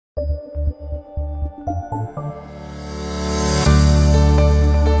The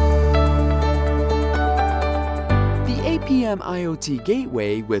APM IoT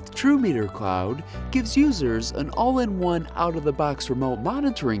Gateway with Trumeter Cloud gives users an all-in-one out-of-the-box remote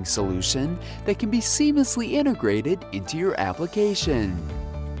monitoring solution that can be seamlessly integrated into your application.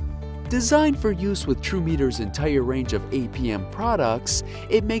 Designed for use with Trumeter's entire range of APM products,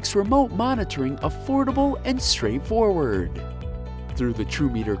 it makes remote monitoring affordable and straightforward. Through the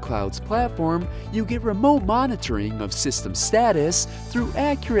Trumeter Cloud's platform, you get remote monitoring of system status through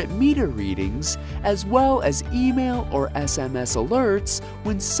accurate meter readings, as well as email or SMS alerts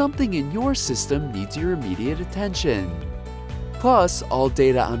when something in your system needs your immediate attention. Plus, all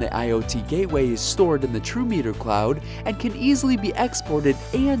data on the IoT Gateway is stored in the Trumeter Cloud and can easily be exported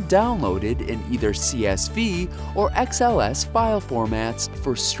and downloaded in either CSV or XLS file formats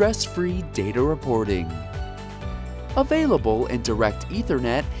for stress-free data reporting. Available in direct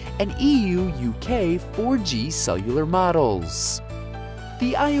Ethernet and EU/UK 4G cellular models.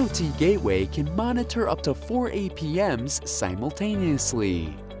 The IoT Gateway can monitor up to 4 APMs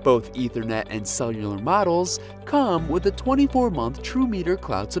simultaneously. Both Ethernet and cellular models come with a 24-month Trumeter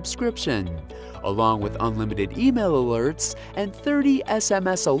Cloud subscription, along with unlimited email alerts and 30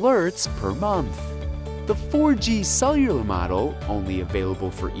 SMS alerts per month. The 4G cellular model, only available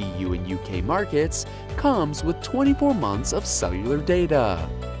for EU and UK markets, comes with 24 months of cellular data.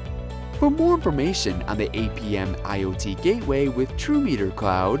 For more information on the APM IoT Gateway with Trumeter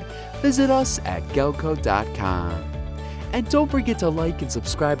Cloud, visit us at galco.com. And don't forget to like and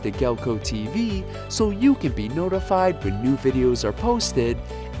subscribe to Galco TV so you can be notified when new videos are posted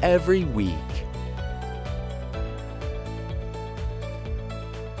every week.